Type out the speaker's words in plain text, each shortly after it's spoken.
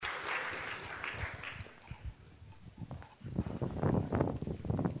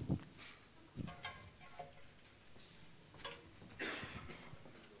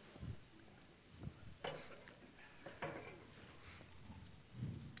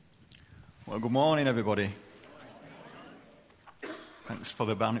Well, good morning, everybody. Thanks for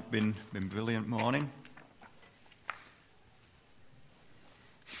the band. It's been brilliant morning.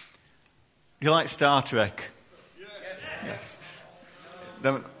 Do you like Star Trek? Yes.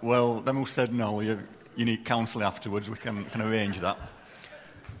 Them who said no, you need counselling afterwards. We can arrange that.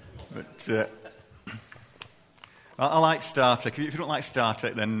 But I like Star Trek. If you don't like Star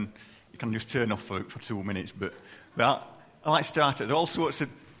Trek, then you can just turn off for 2 minutes. But I like Star Trek. There are all sorts of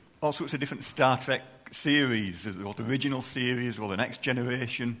different Star Trek series. There's the original series, or the Next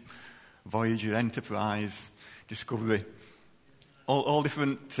Generation, Voyager, Enterprise, Discovery. All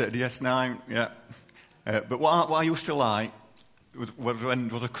different, DS9, yeah. But what I used to like was when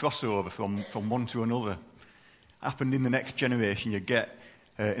there was a crossover from one to another. Happened in the Next Generation. You get,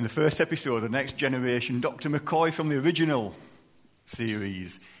 in the first episode, the Next Generation, Dr. McCoy from the original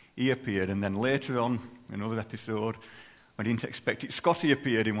series, he appeared. And then later on, another episode, I didn't expect it, Scotty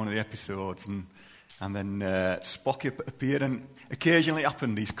appeared in one of the episodes, and then Spock appeared, and occasionally it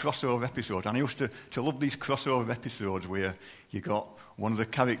happened, these crossover episodes. And I used to love these crossover episodes where you got one of the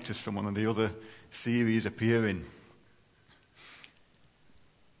characters from one of the other series appearing.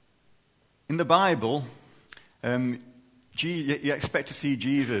 In the Bible, you expect to see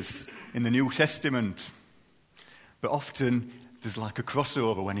Jesus in the New Testament, but often there's like a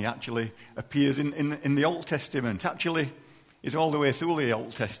crossover when he actually appears in the Old Testament. Actually, he's all the way through the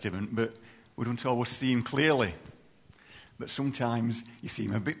Old Testament, but we don't always see him clearly. But sometimes you see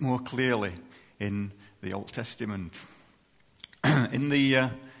him a bit more clearly in the Old Testament. In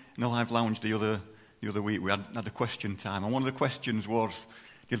the Live Lounge the other week, we had a question time, and one of the questions was,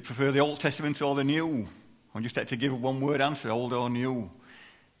 do you prefer the Old Testament or the New? I just had to give a one-word answer, old or new.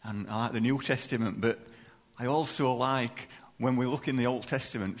 And I like the New Testament, but I also like, when we look in the Old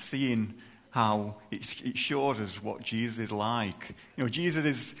Testament, seeing how it shows us what Jesus is like. You know,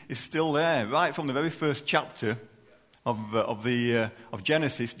 Jesus is still there, right from the very first chapter of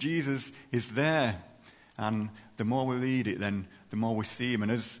Genesis. Jesus is there, and the more we read it, then the more we see him.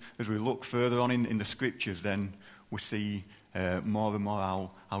 And as we look further on in the Scriptures, then we see more and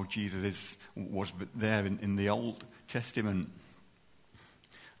more how Jesus was there in the Old Testament.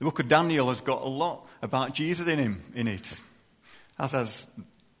 The book of Daniel has got a lot about Jesus in it, as has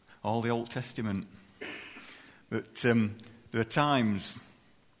all the Old Testament. But there are times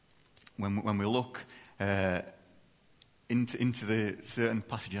when we look into the certain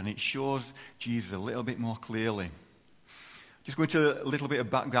passage, and it shows Jesus a little bit more clearly. Just going to a little bit of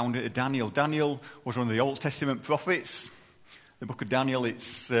background into Daniel. Daniel was one of the Old Testament prophets. The book of Daniel, it's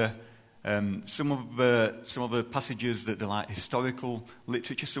some of the passages that are like historical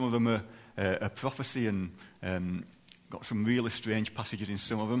literature. Some of them are prophecy, and got some really strange passages in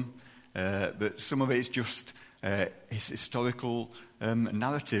some of them. But some of it is just his historical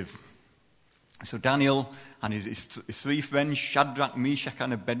narrative. So Daniel and his three friends, Shadrach, Meshach,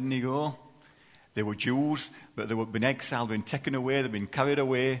 and Abednego, they were Jews, but they had been exiled, been taken away, they'd been carried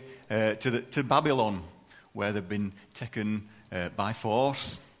away to Babylon, where they'd been taken by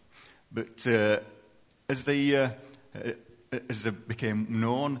force. But as they became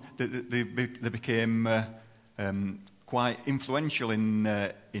known, they became quite influential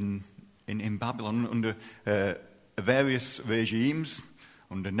in Babylon under various regimes,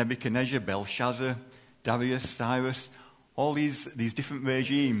 under Nebuchadnezzar, Belshazzar, Darius, Cyrus, all these different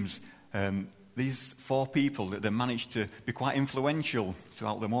regimes. These four people that they managed to be quite influential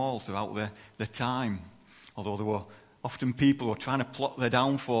throughout them all, throughout their time, although there were often people who were trying to plot their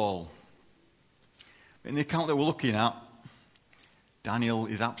downfall. In the account that we're looking at, Daniel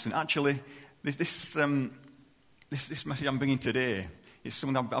is absent. Actually, this message I'm bringing today is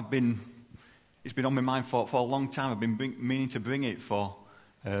something it's been on my mind for a long time. I've been meaning to bring it for,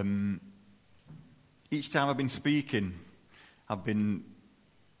 each time I've been speaking, I've been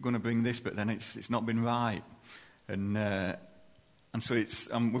going to bring this, but then it's not been right. And so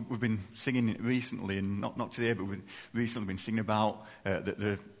we've been singing it recently, and not today, but we've recently been singing about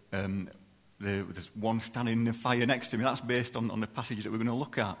there's one standing in the fire next to me. That's based on the passage that we're going to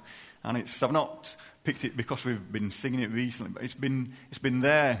look at. And I've not picked it because we've been singing it recently, but it's been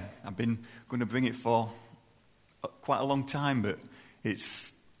there. I've been going to bring it for quite a long time, but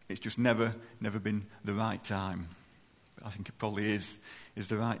it's just never been the right time. But I think it probably is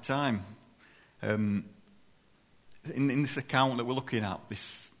the right time. In this account that we're looking at,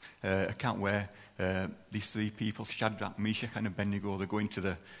 this account where these three people, Shadrach, Meshach, and Abednego, they're going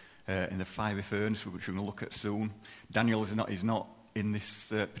to in the fiery furnace, which we're going to look at soon. Daniel is not in this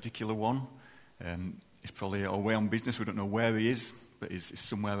particular one. He's probably away on business. We don't know where he is, but he's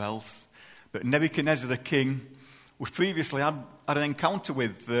somewhere else. But Nebuchadnezzar the king was previously had an encounter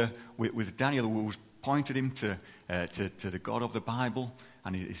with Daniel, who was pointed him to the God of the Bible,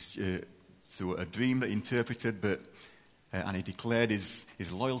 and through a dream that he interpreted, and he declared his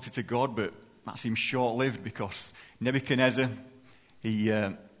loyalty to God, but that seemed short-lived because Nebuchadnezzar, he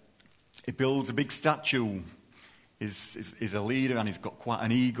builds a big statue. He's a leader, and he's got quite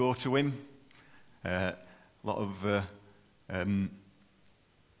an ego to him. A lot of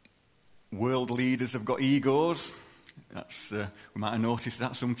world leaders have got egos. We might have noticed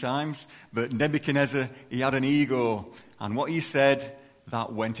that sometimes. But Nebuchadnezzar, he had an ego. And what he said,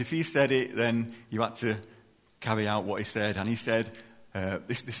 that went. If he said it, then you had to carry out what he said. And he said,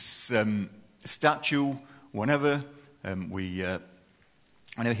 this statue, whenever we hear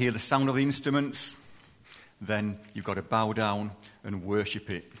the sound of the instruments, then you've got to bow down and worship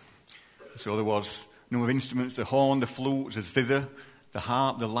it. So there was a number of instruments: the horn, the flute, the zither, the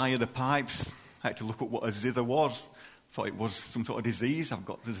harp, the lyre, the pipes. I had to look up what a zither was. Thought it was some sort of disease. I've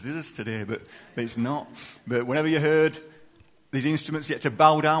got the zithers today, but it's not. But whenever you heard these instruments, you had to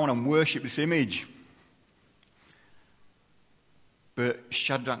bow down and worship this image. But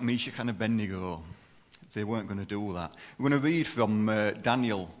Shadrach, Meshach, and Abednego, they weren't going to do that. We're going to read from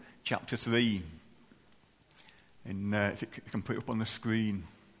Daniel chapter 3. If you can put it up on the screen.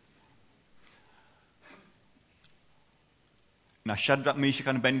 Now, Shadrach, Meshach,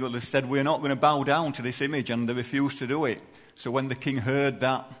 and Abednego, they said, "We're not going to bow down to this image," and they refused to do it. So when the king heard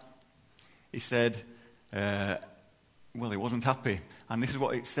that, he said, he wasn't happy. And this is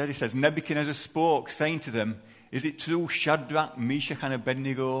what it said. He says, "Nebuchadnezzar spoke, saying to them, 'Is it true, Shadrach, Meshach, and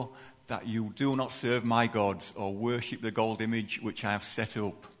Abednego, that you do not serve my gods or worship the gold image which I have set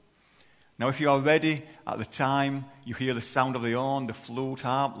up? Now if you are ready at the time you hear the sound of the horn, the flute,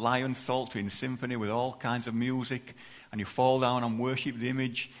 harp, lyre, and psaltery in symphony with all kinds of music, and you fall down and worship the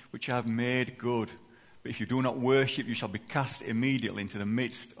image which I have made, good. But if you do not worship, you shall be cast immediately into the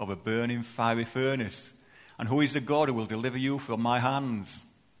midst of a burning fiery furnace. And who is the God who will deliver you from my hands?'"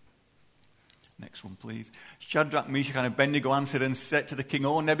 Next one, please. "Shadrach, Meshach, and Abednego answered and said to the king,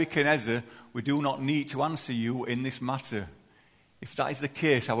 'O Nebuchadnezzar, we do not need to answer you in this matter. If that is the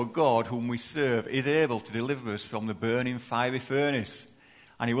case, our God, whom we serve, is able to deliver us from the burning fiery furnace,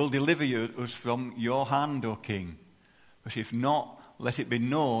 and he will deliver us from your hand, O king. But if not, let it be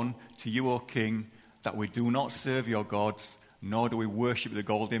known to you, O king, that we do not serve your gods, nor do we worship the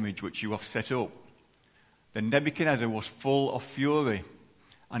gold image which you have set up.' Then Nebuchadnezzar was full of fury,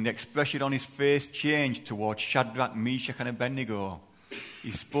 and the expression on his face changed towards Shadrach, Meshach, and Abednego. He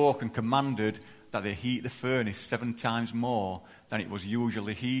spoke and commanded that they heat the furnace 7 times more than it was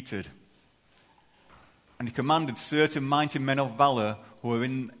usually heated. And he commanded certain mighty men of valor who were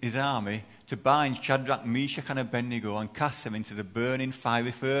in his army to bind Shadrach, Meshach, and Abednego and cast them into the burning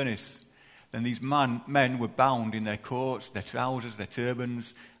fiery furnace. Then these men were bound in their coats, their trousers, their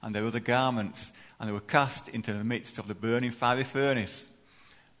turbans, and their other garments, and they were cast into the midst of the burning fiery furnace.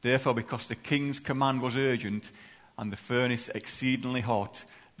 Therefore, because the king's command was urgent and the furnace exceedingly hot,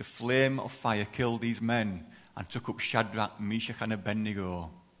 the flame of fire killed these men and took up Shadrach, Meshach, and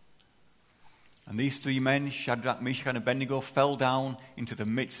Abednego. And these 3 men, Shadrach, Meshach, and Abednego, fell down into the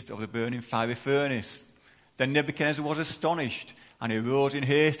midst of the burning fiery furnace. Then Nebuchadnezzar was astonished, and he rose in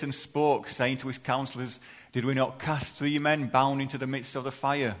haste and spoke, saying to his counselors, 'Did we not cast 3 men bound into the midst of the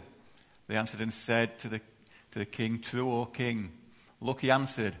fire?' They answered and said to the king, 'True, O king.' Look," he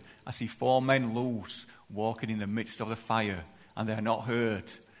answered, "I see 4 men loose, walking in the midst of the fire, and they are not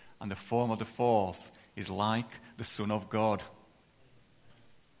hurt, and the form of the 4th is like the Son of God."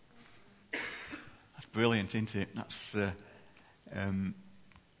 That's brilliant, isn't it? That's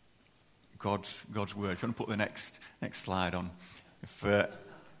God's word. If you want to put the next slide on.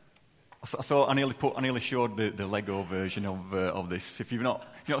 I thought I nearly showed the Lego version of this. If you've not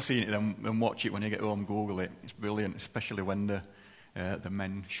seen it, then watch it when you get home. Google it. It's brilliant, especially when the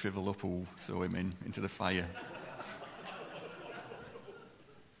men shrivel up who throw him into the fire.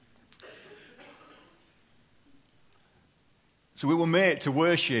 So we were made to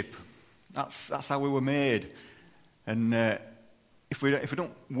worship. That's how we were made. And if we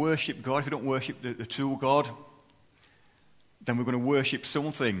don't worship God, if we don't worship the true God, then we're going to worship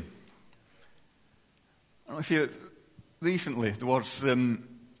something. I don't know if you recently there was a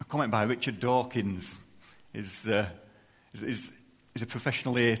comment by Richard Dawkins. He's a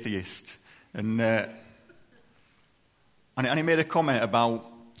professional atheist, and he made a comment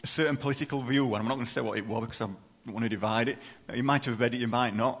about a certain political view, and I'm not going to say what it was because I don't want to divide it. You might have read it, you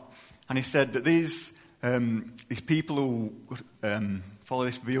might not. And he said that these people who follow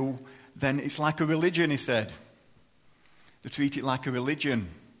this view, then it's like a religion, he said. They treat it like a religion.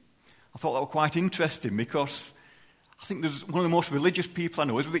 I thought that was quite interesting because I think there's one of the most religious people I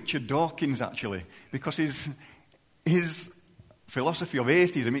know is Richard Dawkins, actually, because his philosophy of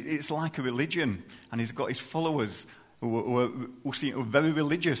atheism, it's like a religion, and he's got his followers who seem very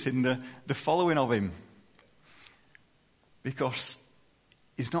religious in the following of him, because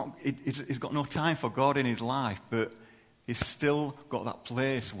he's got no time for God in his life, but he's still got that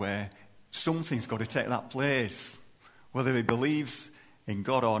place where something's got to take that place, whether he believes in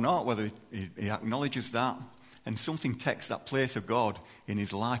God or not, whether he acknowledges that. And something takes that place of God in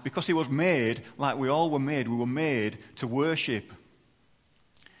his life. Because he was made, like we all were made, we were made to worship.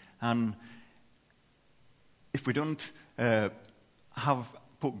 And if we don't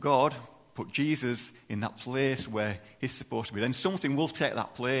put Jesus in that place where he's supposed to be, then something will take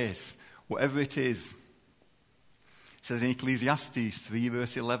that place, whatever it is. It says in Ecclesiastes 3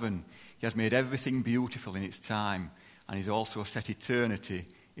 verse 11, he has made everything beautiful in its time, and he's also set eternity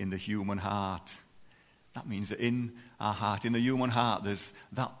in the human heart. That means that in our heart, in the human heart, there's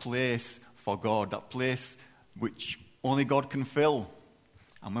that place for God, that place which only God can fill.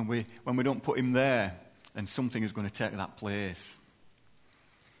 And when we don't put him there, then something is going to take that place.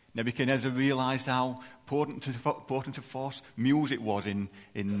 Nebuchadnezzar realized how important a force music was in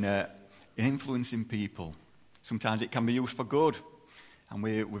influencing people. Sometimes it can be used for good. And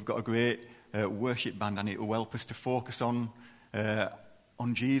we've got a great worship band, and it will help us to focus on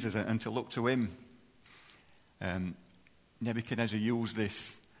Jesus and to look to him. Nebuchadnezzar used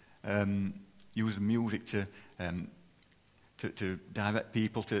music to direct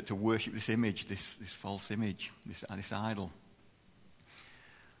people to worship this image, this false image, this idol.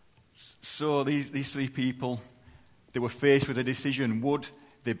 So these three people, they were faced with a decision. Would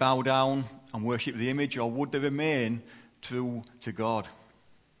they bow down and worship the image, or would they remain true to God?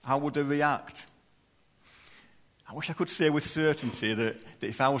 How would they react? I wish I could say with certainty that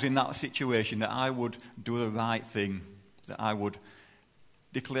if I was in that situation, that I would do the right thing, that I would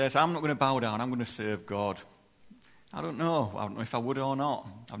declare, I'm not going to bow down, I'm going to serve God. I don't know if I would or not.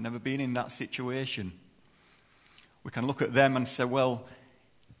 I've never been in that situation. We can look at them and say, well,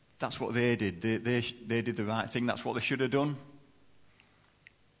 that's what they did. They did the right thing. That's what they should have done.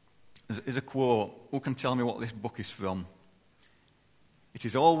 There's a quote. Who can tell me what this book is from? It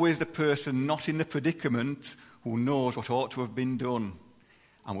is always the person not in the predicament who knows what ought to have been done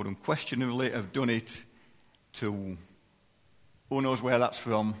and would unquestionably have done it too. Who knows where that's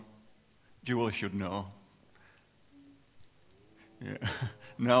from? Julie should know. Yeah.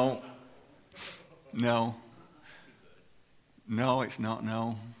 No, it's not,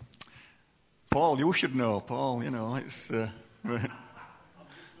 no. Paul, you should know. Paul, it's...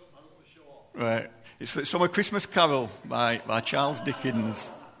 Right. It's from A Christmas Carol by Charles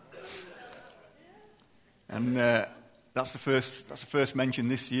Dickens. And that's the first mention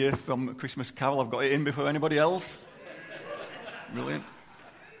this year from A Christmas Carol. I've got it in before anybody else. Brilliant.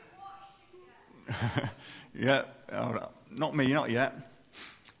 Yeah, not me, not yet.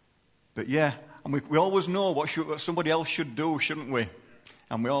 But yeah, and we always know what somebody else should do, shouldn't we?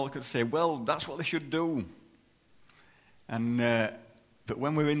 And we all could say, well, that's what they should do. And but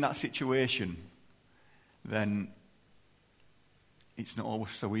when we're in that situation, then it's not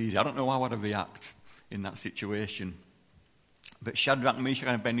always so easy. I don't know how I'd react in that situation. But Shadrach, Meshach,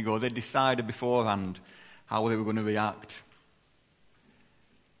 and Abednego, they decided beforehand how they were going to react.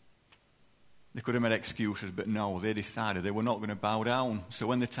 They could have made excuses, but no, they decided they were not going to bow down. So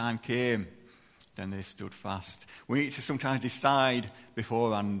when the time came, then they stood fast. We need to sometimes decide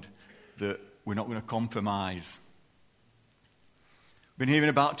beforehand that we're not going to compromise. We've been hearing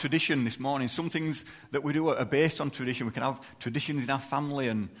about tradition this morning. Some things that we do are based on tradition. We can have traditions in our family,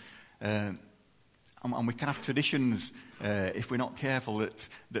 and we can have traditions, if we're not careful,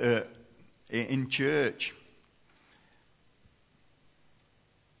 that are in church.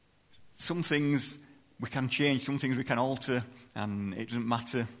 Some things we can change, some things we can alter, and it doesn't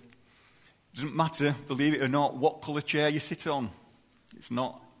matter. It doesn't matter, believe it or not, what colour chair you sit on. It's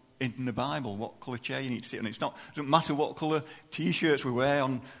not in the Bible what colour chair you need to sit on. It doesn't matter what colour T-shirts we wear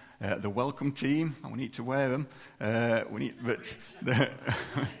on the welcome team, and we need to wear them. Yeah,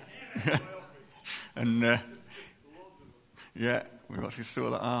 we've got to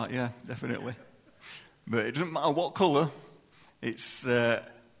sort that out. Yeah, definitely. But it doesn't matter what colour. It's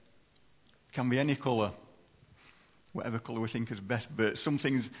can be any colour, whatever colour we think is best. But some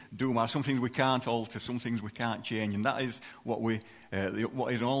things do matter. Some things we can't alter. Some things we can't change. And that is what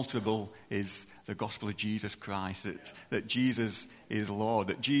what is unalterable is the gospel of Jesus Christ. That Jesus is Lord.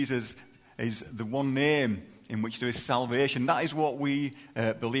 That Jesus is the one name in which there is salvation. That is what we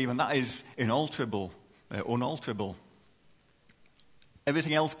believe, and that is unalterable.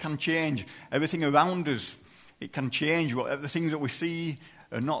 Everything else can change. Everything around us it can change. The things that we see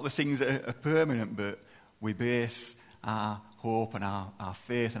are not the things that are permanent, but we base our hope and our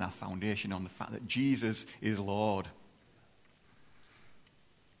faith and our foundation on the fact that Jesus is Lord.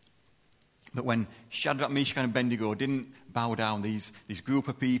 But when Shadrach, Meshach, and Abednego didn't bow down, these group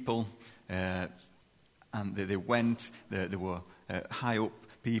of people, and they went, they were high up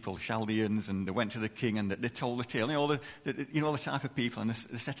people, Chaldeans, and they went to the king and they told the tale. The type of people, and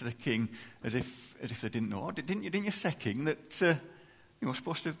they said to the king as if they didn't know. Didn't you say, king, that you were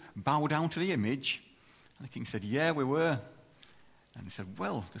supposed to bow down to the image? And the king said, yeah, we were. And he said,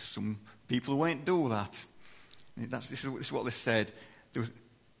 well, there's some people who won't do that. This is what they said.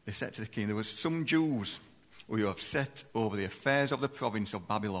 They said to the king, there were some Jews who you have set over the affairs of the province of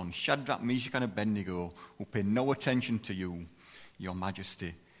Babylon, Shadrach, Meshach, and Abednego, who pay no attention to you, your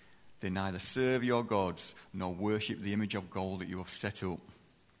majesty. They neither serve your gods nor worship the image of gold that you have set up.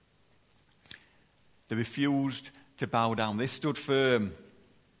 They refused to bow down. They stood firm.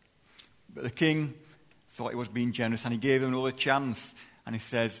 But the king thought he was being generous, and he gave them another chance. And he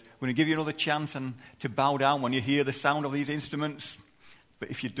says, I'm going to give you another chance and to bow down when you hear the sound of these instruments. But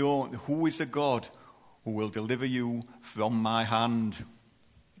if you don't, who is the God who will deliver you from my hand?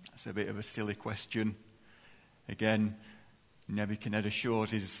 That's a bit of a silly question. Again, Nebuchadnezzar shows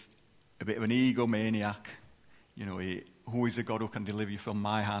he's a bit of an egomaniac. Who is the God who can deliver you from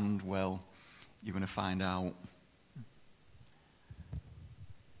my hand? Well, you're going to find out.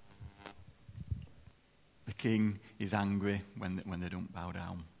 The king is angry when they don't bow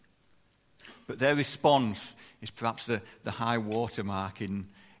down. But their response is perhaps the high watermark in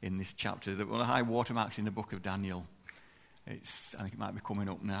this chapter. One of the high watermarks in the book of Daniel. I think it might be coming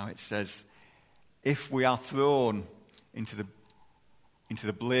up now. It says, if we are thrown into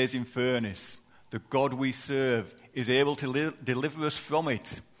the blazing furnace, the God we serve is able to deliver us from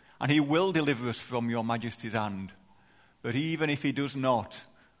it. And he will deliver us from your majesty's hand. But even if he does not,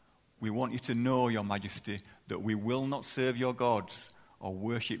 we want you to know, your majesty, that we will not serve your gods or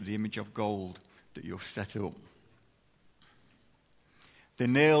worship the image of gold that you have set up. They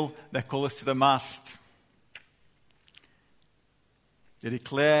nail their colours to the mast. They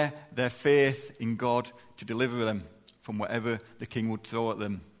declare their faith in God to deliver them from whatever the king would throw at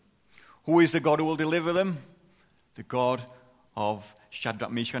them. Who is the God who will deliver them? The God of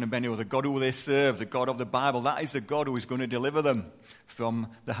Shadrach, Meshach, and Abednego, the God who they serve, the God of the Bible. That is the God who is going to deliver them from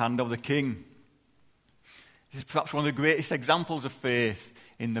the hand of the king. This is perhaps one of the greatest examples of faith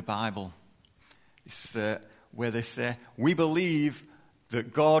in the Bible. It's where they say, we believe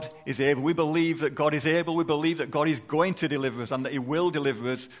that God is able. We believe that God is able. We believe that God is going to deliver us and that he will deliver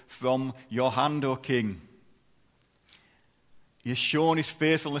us from your hand, O king. He has shown his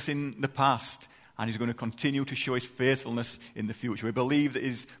faithfulness in the past, and he's going to continue to show his faithfulness in the future. We believe that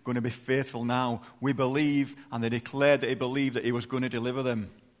he's going to be faithful now. We believe, and they declared that he believed that he was going to deliver them.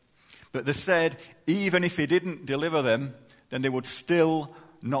 But they said, even if he didn't deliver them, then they would still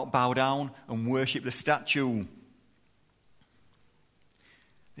not bow down and worship the statue.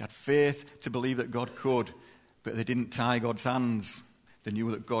 They had faith to believe that God could, but they didn't tie God's hands. They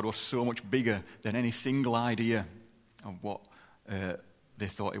knew that God was so much bigger than any single idea of what they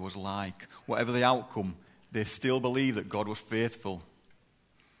thought it was like. Whatever the outcome, they still believed that God was faithful.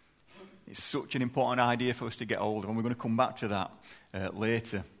 It's such an important idea for us to get hold of, and we're going to come back to that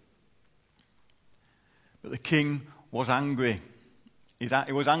later. But the king was angry. He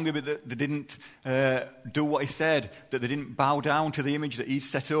was angry that they didn't do what he said, that they didn't bow down to the image that he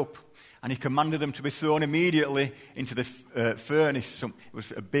set up. And he commanded them to be thrown immediately into the furnace. It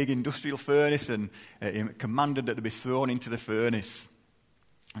was a big industrial furnace, and he commanded that they be thrown into the furnace.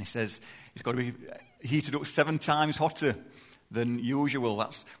 And he says it's got to be heated up 7 times hotter than usual.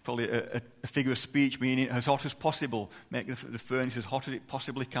 That's probably a figure of speech, meaning as hot as possible. Make the furnace as hot as it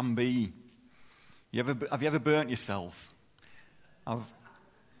possibly can be. Have you ever burnt yourself?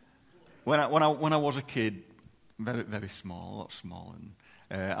 When I was a kid, very, very small, a lot small, and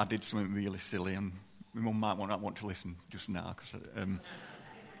I did something really silly, and my mum might not want to listen just now, because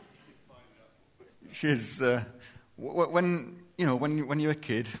she's when you're a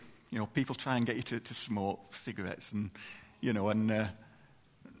kid, people try and get you to smoke cigarettes, and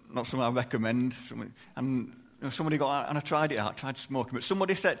not something I recommend. Somebody got out, and I tried it out, tried smoking, but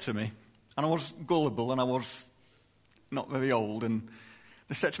somebody said to me, and I was gullible, and I was not very old, and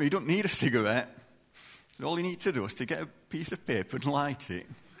they said to me, you don't need a cigarette. So all you need to do is to get a piece of paper and light it.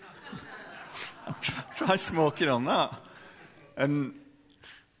 And try smoking on that. And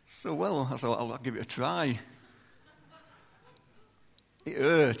so, I thought, I'll give it a try. It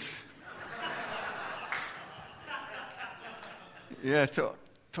hurt. Yeah, talk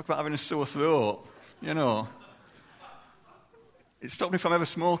about having a sore throat, It stopped me from ever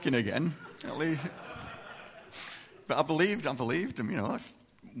smoking again, at least. But I believed him, you know.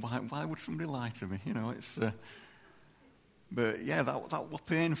 Why would somebody lie to me? You know, it's... But yeah, that was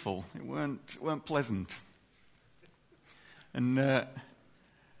painful. It weren't pleasant. And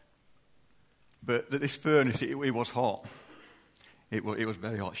but this furnace, it was hot. It was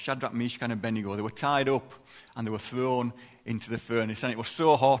very hot. Shadrach, Meshach, and Abednego, they were tied up and they were thrown into the furnace. And it was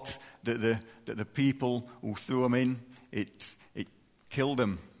so hot that the people who threw them in, it killed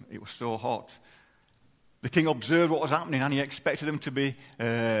them. It was so hot. The king observed what was happening and he expected them to be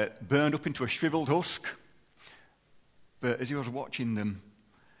burned up into a shriveled husk. But as he was watching them,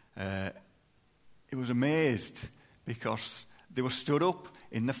 he was amazed because they were stood up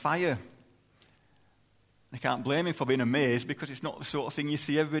in the fire. I can't blame him for being amazed because it's not the sort of thing you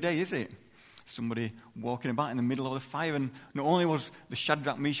see every day, is it? Somebody walking about in the middle of the fire. And not only was the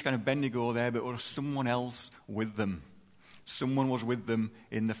Shadrach, Meshach, and Abednego there, but there was someone else with them. Someone was with them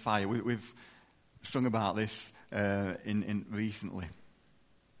in the fire. We've sung about this in recently.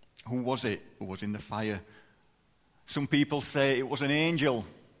 Who was it who was in the fire? Some people say it was an angel.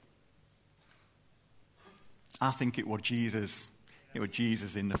 I think it was Jesus. It was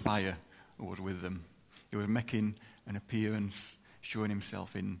Jesus in the fire who was with them. He was making an appearance, showing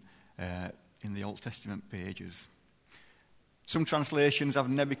himself in the Old Testament pages. Some translations have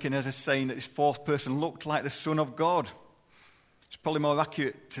Nebuchadnezzar saying that this fourth person looked like the Son of God. It's probably more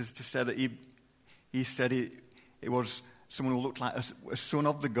accurate to say that he said it was someone who looked like a son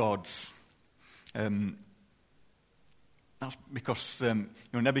of the gods. That's because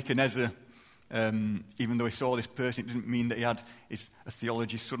Nebuchadnezzar, even though he saw this person, it doesn't mean that he had a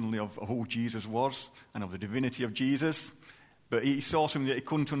theology suddenly of who Jesus was and of the divinity of Jesus. But he saw something that he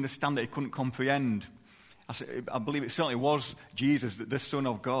couldn't understand, that he couldn't comprehend. I believe it certainly was Jesus, the Son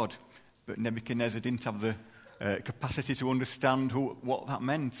of God. But Nebuchadnezzar didn't have the capacity to understand what that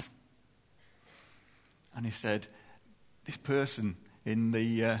meant. And he said, this person in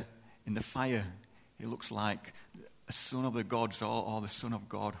the fire, he looks like a son of the gods or the Son of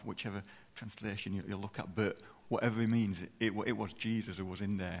God, whichever translation you look at. But whatever it means, it was Jesus who was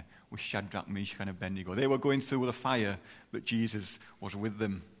in there with Shadrach, Meshach, and Abednego. They were going through the fire, but Jesus was with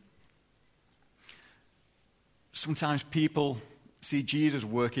them. Sometimes people see Jesus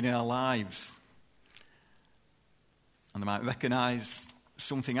working in our lives, and they might recognize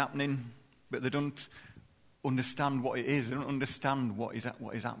something happening, but they don't understand what it is. They don't understand what is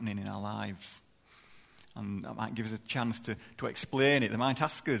happening in our lives. And that might give us a chance to explain it. They might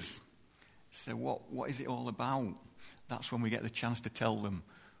ask us, say, what is it all about? That's when we get the chance to tell them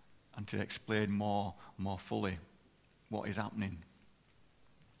and to explain more fully what is happening.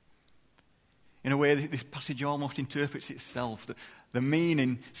 In a way, this passage almost interprets itself. The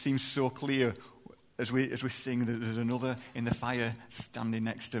meaning seems so clear as we sing, there's another in the fire standing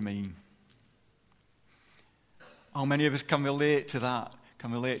next to me. How many of us can relate to that?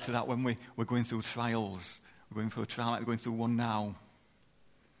 Can relate to that when we're going through trials. We're going through a trial, like we're going through one now.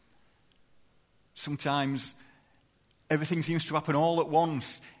 Sometimes everything seems to happen all at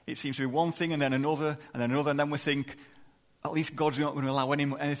once. It seems to be one thing and then another, and then we think, at least God's not going to allow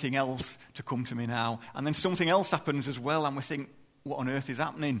anything else to come to me now. And then something else happens as well, and we think, what on earth is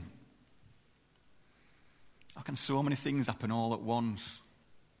happening? How can so many things happen all at once?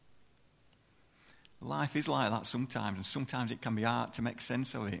 Life is like that sometimes, and sometimes it can be hard to make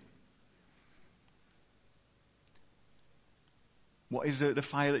sense of it. What is the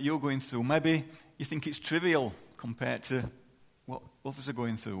fire that you're going through? Maybe you think it's trivial compared to what others are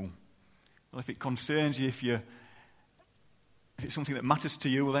going through. Well, if it concerns you, if it's something that matters to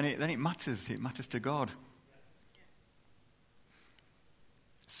you, well, then it matters. It matters to God.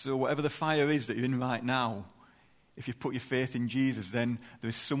 So whatever the fire is that you're in right now, if you put your faith in Jesus, then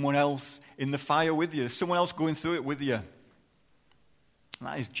there's someone else in the fire with you. There's someone else going through it with you. And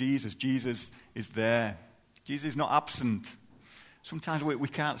that is Jesus. Jesus is there. Jesus is not absent. Sometimes we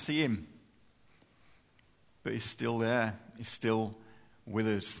can't see him, but he's still there. He's still with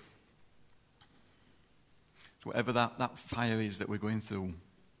us. So whatever that fire is that we're going through.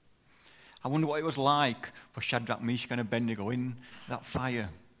 I wonder what it was like for Shadrach, Meshach, and Abednego in that fire.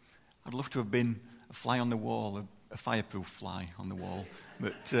 I'd love to have been a fly on the wall, a fireproof fly on the wall.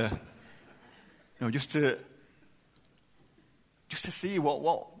 But, just to see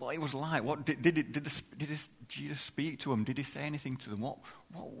what it was like. What did Jesus speak to them? Did he say anything to them? What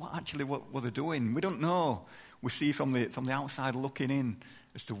actually were they doing? We don't know. We see from the outside looking in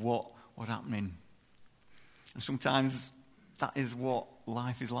as to what was happening. And sometimes that is what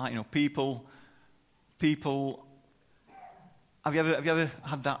life is like. People. Have you ever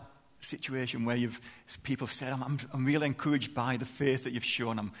had that situation where people have said, I'm really encouraged by the faith that you've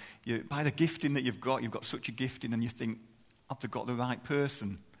shown, by the gifting that you've got such a gifting, and you think, have they got the right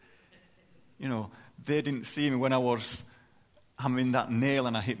person? They didn't see me when I was hammering that nail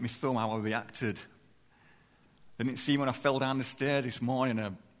and I hit my thumb, how I reacted. They didn't see me when I fell down the stairs this morning and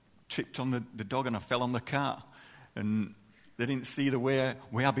I tripped on the dog and I fell on the cat. And they didn't see the way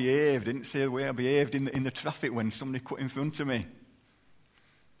I behaved. They didn't see the way I behaved in the traffic when somebody cut in front of me.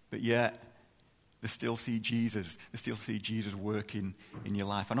 But yet, they still see Jesus. They still see Jesus working in your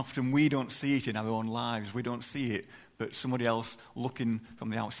life. And often we don't see it in our own lives. We don't see it. But somebody else looking from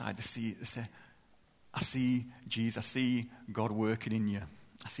the outside, they see it. They say, I see Jesus. I see God working in you.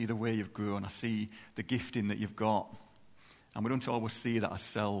 I see the way you've grown. I see the gifting that you've got. And we don't always see that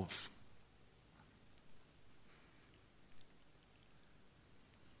ourselves.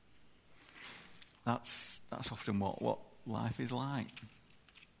 That's often what life is like.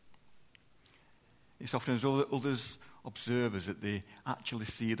 It's often as others observers that they actually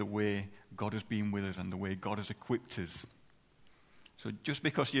see the way God has been with us and the way God has equipped us. So just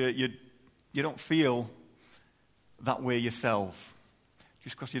because you don't feel that way yourself,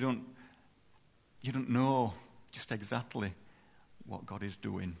 just because you don't know just exactly what God is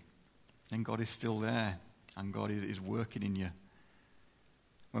doing, then God is still there and God is working in you.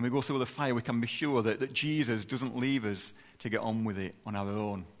 When we go through the fire, we can be sure that Jesus doesn't leave us to get on with it on our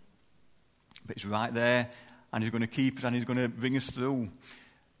own. But he's right there, and he's going to keep us, and he's going to bring us through. It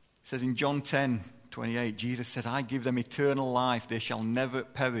says in John 10:28, Jesus says, I give them eternal life. They shall never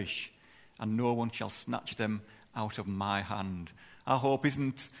perish, and no one shall snatch them out of my hand. Our hope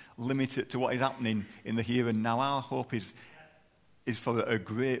isn't limited to what is happening in the here and now. Our hope is for a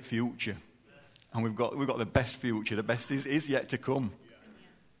great future. And we've got the best future. The best is yet to come.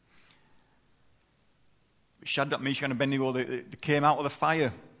 Shadrach, Meshach, and Abednego, they came out of the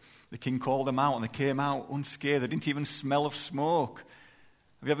fire. The king called them out, and they came out unscathed. They didn't even smell of smoke.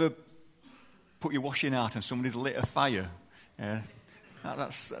 Have you ever put your washing out and somebody's lit a fire? Yeah,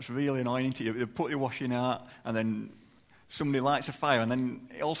 that's really annoying to you. You put your washing out, and then somebody lights a fire, and then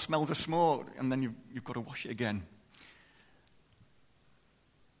it all smells of smoke, and then you've got to wash it again.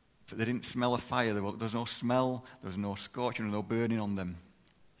 But they didn't smell a fire. There was no smell, there was no scorching, no burning on them.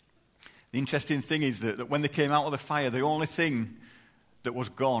 The interesting thing is that when they came out of the fire, the only thing that was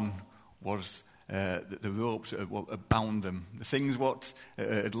gone was the ropes that had bound them. The things what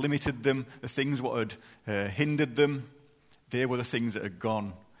had limited them, the things what had hindered them, they were the things that had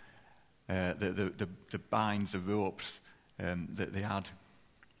gone. The binds, the ropes that they had.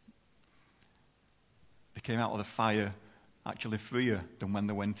 They came out of the fire actually freer than when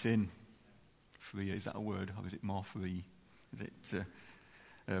they went in. Freer, is that a word? Or is it more free? Is it...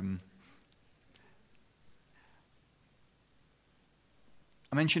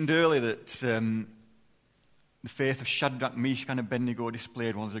 I mentioned earlier that the faith of Shadrach, Meshach, and Abednego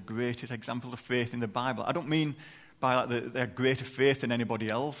displayed one of the greatest examples of faith in the Bible. I don't mean by that they had greater faith than anybody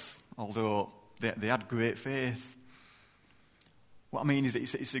else, although they had great faith. What I mean is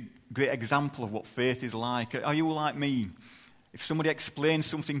it's a great example of what faith is like. Are you like me? If somebody explains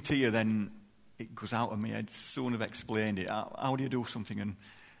something to you, then it goes out of me. I'd soon have explained it. How do you do something? And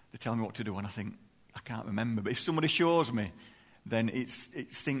they tell me what to do, and I think, I can't remember. But if somebody shows me, then it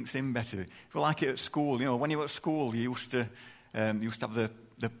sinks in better. If you like it at school, when you were at school, you used to have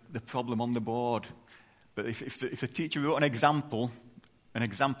the problem on the board. But if the teacher wrote an example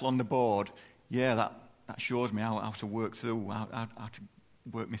on the board, that shows me how to work through, how to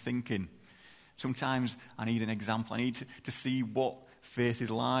work my thinking. Sometimes I need an example. I need to see what faith is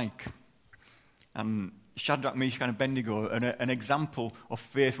like. And Shadrach, Meshach, and Abednego, an example of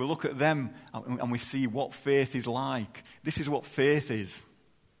faith. We look at them and we see what faith is like. This is what faith is.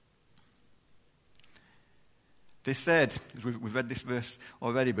 They said, we've read this verse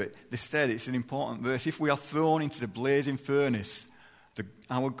already, but they said, it's an important verse, if we are thrown into the blazing furnace,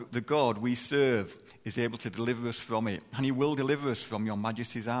 the God we serve is able to deliver us from it, and he will deliver us from your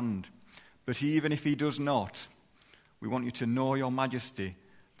majesty's hand. But even if he does not, we want you to know, your majesty,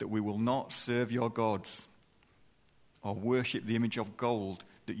 that we will not serve your gods or worship the image of gold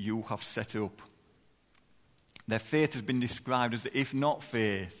that you have set up. Their faith has been described as the if not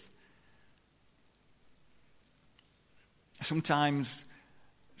faith. Sometimes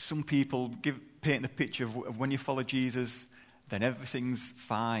some people paint the picture of when you follow Jesus, then everything's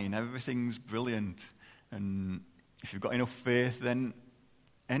fine, everything's brilliant. And if you've got enough faith, then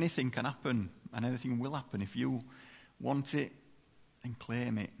anything can happen and anything will happen. If you want it, then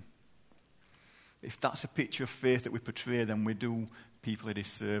claim it. If that's a picture of faith that we portray, then we do people a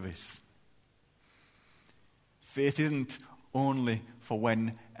disservice. Faith isn't only for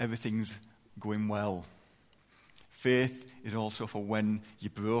when everything's going well. Faith is also for when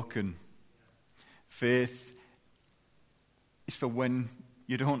you're broken. Faith is for when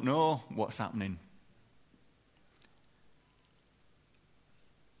you don't know what's happening.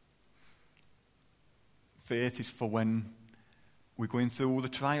 Faith is for when we're going through the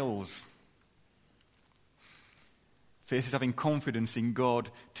trials. Faith is having confidence in God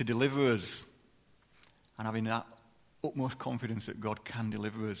to deliver us and having that utmost confidence that God can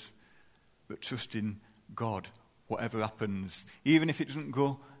deliver us, but trusting God, whatever happens. Even if it doesn't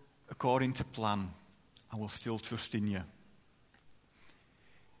go according to plan, I will still trust in you.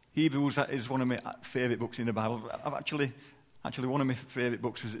 Hebrews is one of my favourite books in the Bible. I've actually one of my favourite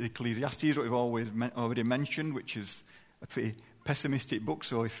books is Ecclesiastes, what we've already mentioned, which is a pretty pessimistic book,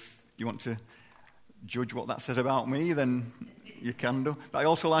 so if you want to judge what that says about me, then you can do. But I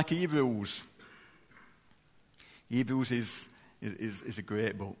also like Hebrews. Hebrews is a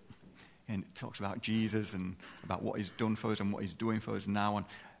great book, and it talks about Jesus and about what he's done for us and what he's doing for us now.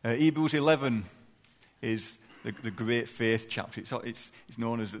 And Hebrews 11 is the great faith chapter. It's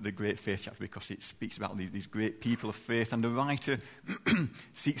known as the great faith chapter because it speaks about these great people of faith. And the writer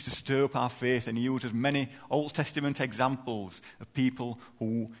seeks to stir up our faith, and he uses many Old Testament examples of people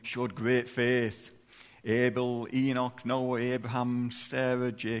who showed great faith. Abel, Enoch, Noah, Abraham,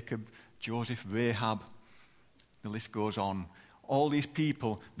 Sarah, Jacob, Joseph, Rahab. The list goes on. All these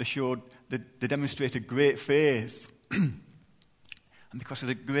people, they demonstrated great faith. And because of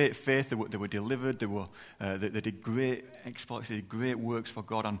the great faith, they were delivered, they did great exploits, they did great works for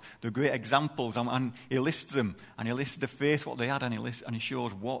God, and they're great examples, and he lists them, and he lists the faith, what they had, and he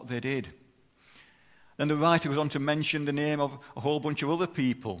shows what they did. Then the writer goes on to mention the name of a whole bunch of other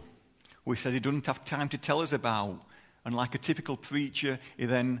people, who he says he doesn't have time to tell us about. And like a typical preacher, he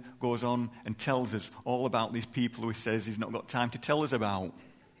then goes on and tells us all about these people who he says he's not got time to tell us about.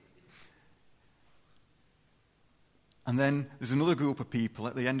 And then there's another group of people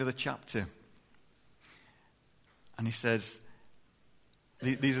at the end of the chapter. And he says,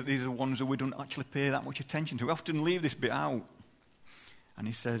 these are the ones who we don't actually pay that much attention to. We often leave this bit out. And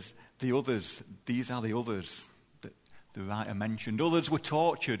he says, the others, these are the others that the writer mentioned. Others were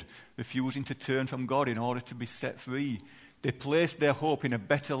tortured, refusing to turn from God in order to be set free. They placed their hope in a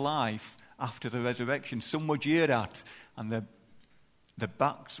better life after the resurrection. Some were jeered at, and their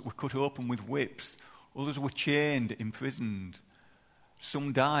backs were cut open with whips. Others were chained, imprisoned.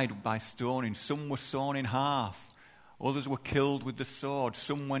 Some died by stoning. Some were sawn in half. Others were killed with the sword.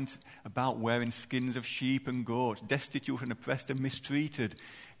 Some went about wearing skins of sheep and goats, destitute and oppressed and mistreated.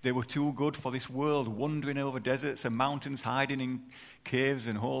 They were too good for this world, wandering over deserts and mountains, hiding in caves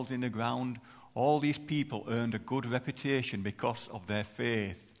and holes in the ground. All these people earned a good reputation because of their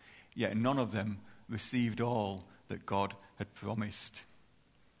faith, yet none of them received all that God had promised.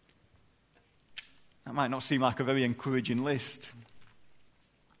 That might not seem like a very encouraging list.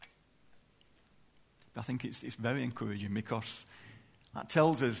 But I think it's very encouraging because that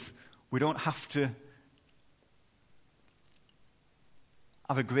tells us we don't have to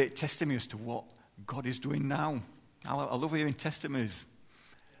have a great testimony as to what God is doing now. I love hearing testimonies.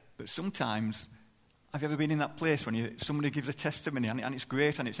 But sometimes, have you ever been in that place when somebody gives a testimony and it's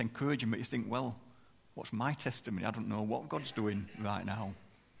great and it's encouraging, but you think, well, what's my testimony? I don't know what God's doing right now.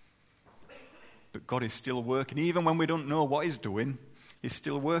 But God is still working. Even when we don't know what he's doing, he's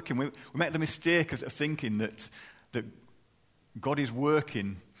still working. We make the mistake of thinking that God is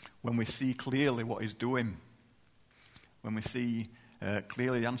working when we see clearly what he's doing. When we see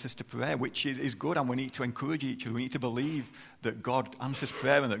clearly the answers to prayer, which is good, and we need to encourage each other. We need to believe that God answers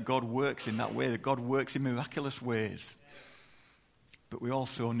prayer and that God works in that way, that God works in miraculous ways. But we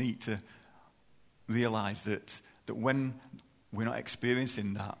also need to realize that when we're not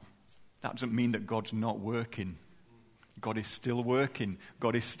experiencing that doesn't mean that God's not working. God is still working.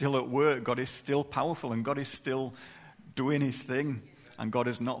 God is still at work. God is still powerful, and God is still doing his thing. And God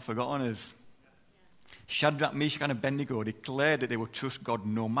has not forgotten us. Shadrach, Meshach, and Abednego declared that they would trust God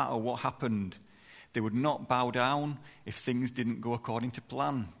no matter what happened. They would not bow down if things didn't go according to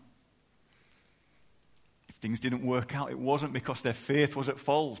plan. If things didn't work out, it wasn't because their faith was at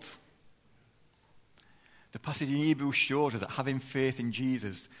fault. The passage in Hebrews shows us that having faith in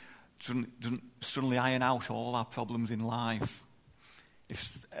Jesus doesn't suddenly iron out all our problems in life.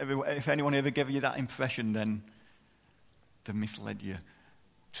 If anyone ever gave you that impression, then they misled you.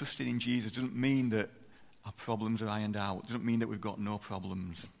 Trusting in Jesus doesn't mean that our problems are ironed out. It doesn't mean that we've got no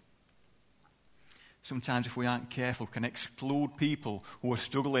problems. Sometimes if we aren't careful, we can exclude people who are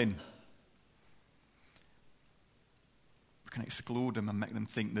struggling. We can exclude them and make them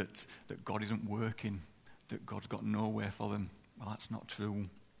think that God isn't working, that God's got no way for them. Well, that's not true.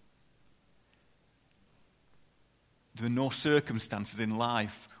 There are no circumstances in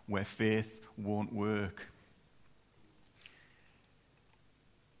life where faith won't work.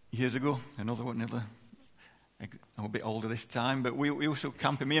 Years ago, I'm a bit older this time, but we used to go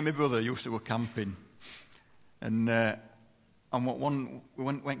camping. Me and my brother used to go camping. And we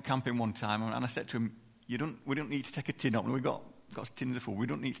went camping one time, and I said to him, we don't need to take a tin opener. We've got tins of food. We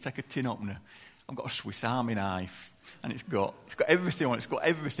don't need to take a tin opener. I've got a Swiss Army knife, and it's got everything on it. It's got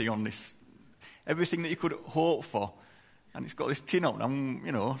everything on this, everything that you could hope for, and it's got this tin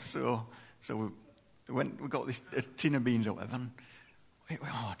opener. So we got this tin of beans or whatever, and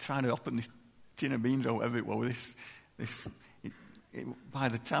trying to open this tin of beans or whatever it was. By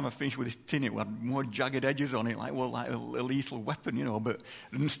the time I finished with this tin, it had more jagged edges on it, like a lethal weapon, but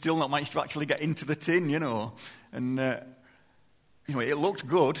still not managed to actually get into the tin, And, it looked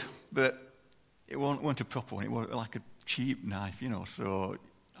good, but it weren't a proper one. It was like a cheap knife, so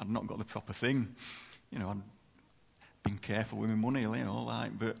I'd not got the proper thing. I'd been careful with my money,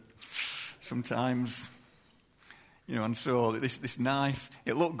 but sometimes, and so this knife,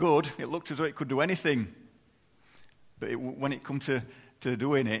 it looked good. It looked as though it could do anything. But when it come to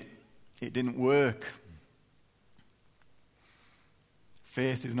doing it, it didn't work.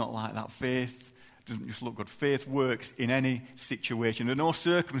 Faith is not like that. Faith doesn't just look good. Faith works in any situation. There are no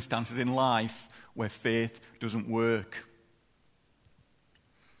circumstances in life where faith doesn't work.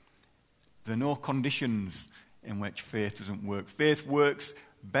 There are no conditions in which faith doesn't work. Faith works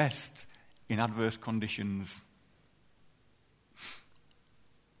best in adverse conditions.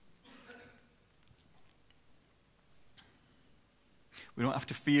 We don't have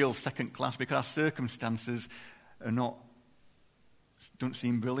to feel second class because our circumstances don't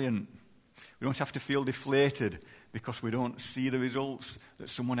seem brilliant. We don't have to feel deflated because we don't see the results that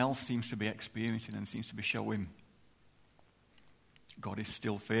someone else seems to be experiencing and seems to be showing. God is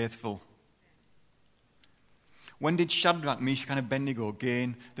still faithful. When did Shadrach, Meshach, and Abednego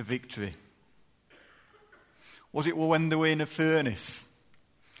gain the victory? Was it when they were in a furnace?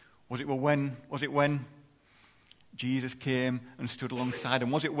 Was it when Jesus came and stood alongside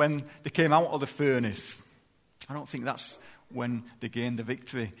them? Was it when they came out of the furnace? I don't think that's when they gained the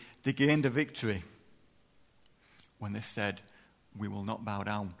victory. They gained the victory when they said, we will not bow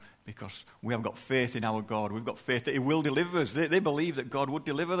down because we have got faith in our God. We've got faith that He will deliver us. They believed that God would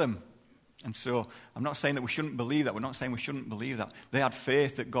deliver them. And so I'm not saying that we shouldn't believe that. We're not saying we shouldn't believe that. They had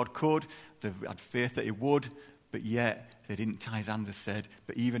faith that God could. They had faith that He would. But yet they didn't tie His hands and said,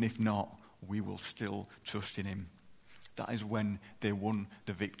 but even if not, we will still trust in Him. That is when they won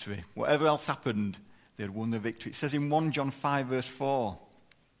the victory. Whatever else happened, they had won the victory. It says in 1 John 5 verse 4,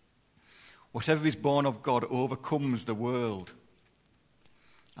 whatever is born of God overcomes the world.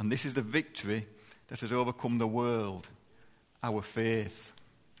 And this is the victory that has overcome the world, our faith.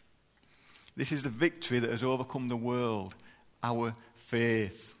 This is the victory that has overcome the world, our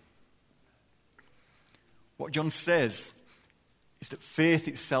faith. What John says is that faith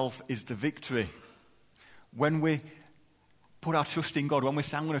itself is the victory. When we put our trust in God, when we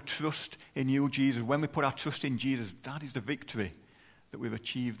say, I'm going to trust in you, Jesus, when we put our trust in Jesus, that is the victory that we've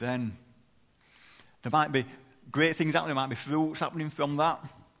achieved then. There might be great things happening, there might be fruits happening from that,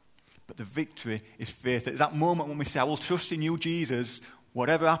 but the victory is faith. At that moment when we say, I will trust in you, Jesus,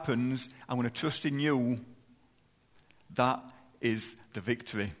 whatever happens, I'm going to trust in you, that is the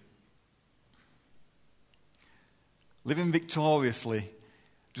victory. Living victoriously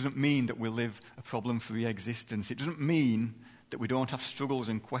doesn't mean that we live a problem-free existence. It doesn't mean that we don't have struggles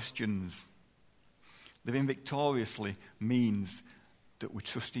and questions. Living victoriously means that we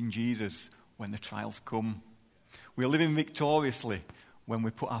trust in Jesus when the trials come. We are living victoriously when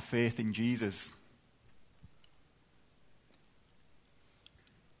we put our faith in Jesus.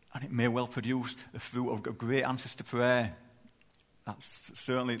 And it may well produce the fruit of great answers to prayer. That's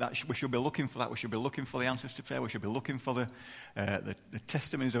certainly we should be looking for that. We should be looking for the answers to prayer. We should be looking for the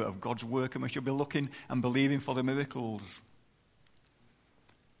testimonies of God's work, and we should be looking and believing for the miracles.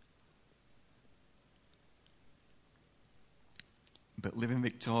 But living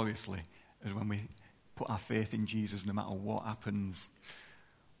victoriously is when we put our faith in Jesus no matter what happens.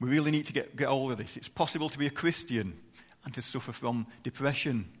 We really need to get hold of this. It's possible to be a Christian and to suffer from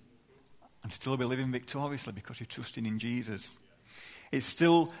depression and still be living victoriously because you're trusting in Jesus. It's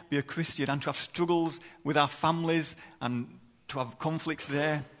still be a Christian and to have struggles with our families and to have conflicts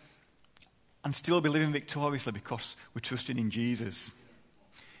there and still be living victoriously because we're trusting in Jesus.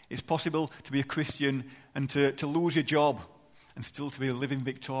 It's possible to be a Christian and to lose your job and still to be living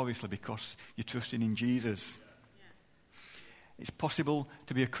victoriously because you're trusting in Jesus. It's possible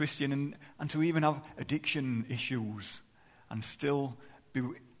to be a Christian and to even have addiction issues and still be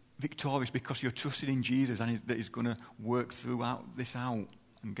victorious because you're trusting in Jesus and that he's going to work this out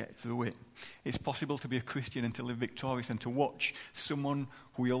and get through it. It's possible to be a Christian and to live victorious and to watch someone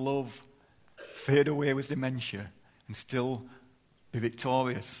who you love fade away with dementia and still be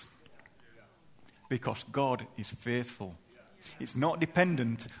victorious. Because God is faithful. It's not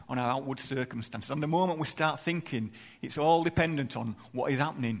dependent on our outward circumstances. And the moment we start thinking it's all dependent on what is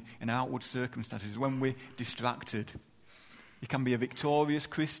happening in our outward circumstances, when we're distracted. You can be a victorious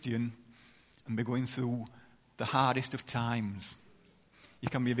Christian and be going through the hardest of times. You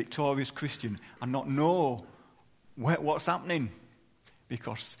can be a victorious Christian and not know what's happening.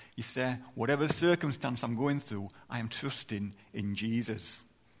 Because you say, whatever circumstance I'm going through, I am trusting in Jesus.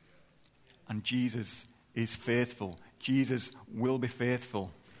 And Jesus is faithful. Jesus will be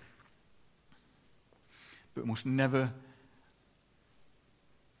faithful. But we must never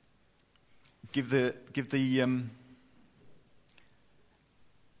give the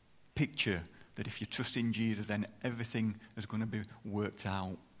picture that if you trust in Jesus, then everything is going to be worked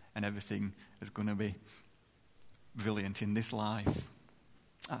out and everything is going to be brilliant in this life.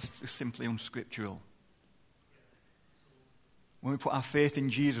 That's just simply unscriptural. When we put our faith in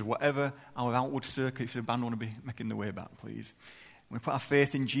Jesus, whatever our outward circumstances, if the band want to be making the way back, please. When we put our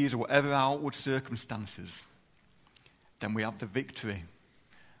faith in Jesus, whatever our outward circumstances, then we have the victory.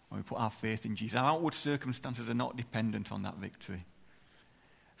 When we put our faith in Jesus, our outward circumstances are not dependent on that victory.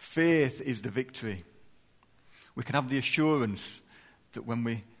 Faith is the victory. We can have the assurance that when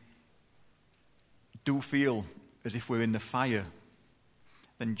we do feel as if we're in the fire,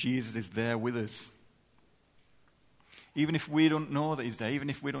 then Jesus is there with us. Even if we don't know that he's there, even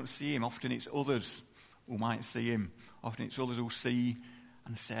if we don't see him, often it's others who might see him. Often it's others who see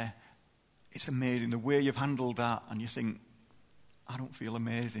and say, it's amazing the way you've handled that. And you think, I don't feel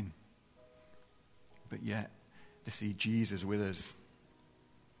amazing. But yet, they see Jesus with us.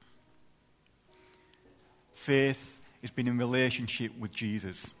 Faith is being in relationship with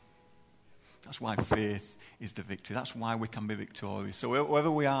Jesus. That's why faith is the victory. That's why we can be victorious. So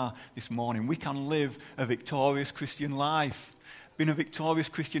wherever we are this morning, we can live a victorious Christian life. Being a victorious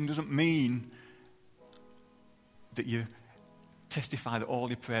Christian doesn't mean that you testify that all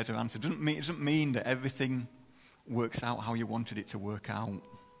your prayers are answered. It doesn't mean that everything works out how you wanted it to work out.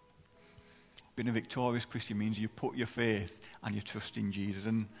 Being a victorious Christian means you put your faith and your trust in Jesus.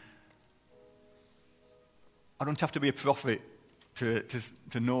 And I don't have to be a prophet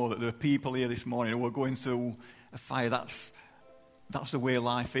to know that there are people here this morning who are going through a fire. That's the way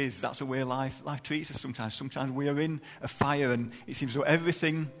life is. That's the way life treats us sometimes. Sometimes we are in a fire and it seems though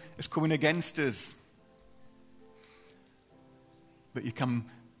everything is coming against us. But you can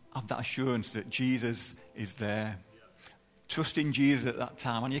have that assurance that Jesus is there. Trust in Jesus at that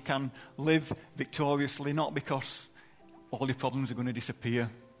time, and you can live victoriously, not because all your problems are going to disappear,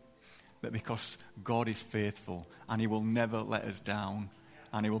 but because God is faithful and he will never let us down,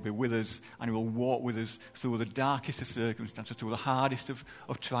 and he will be with us and he will walk with us through the darkest of circumstances, through the hardest of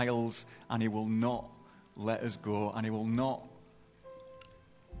trials, and he will not let us go, and he will not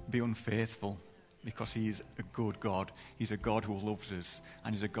be unfaithful, because he is a good God. He's a God who loves us,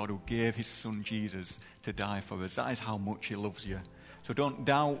 and he's a God who gave his son Jesus to die for us. That is how much he loves you. So don't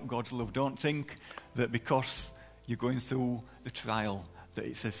doubt God's love. Don't think that because you're going through the trial that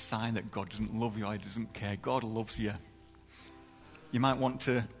it's a sign that God doesn't love you or he doesn't care. God loves you. You might want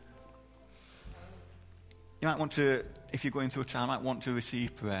to, if you're going through a trial, you might want to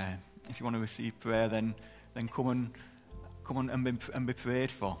receive prayer. If you want to receive prayer, then come on and be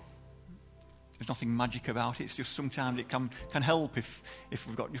prayed for. There's nothing magic about it. It's just sometimes it can help if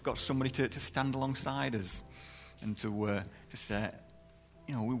you've got somebody to stand alongside us and to say,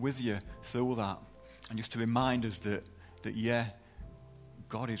 we're with you through that, and just to remind us that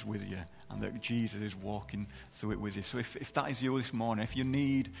God is with you and that Jesus is walking through it with you. So if that is you this morning, if you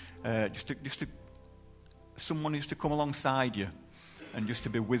need someone who's to come alongside you and just to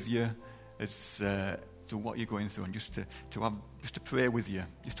be with you as to what you're going through, and just to pray with you,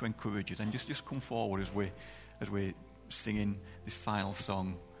 just to encourage you, then just come forward as we're singing this final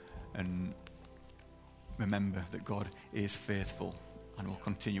song, and remember that God is faithful and will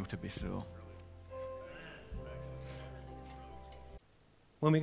continue to be so.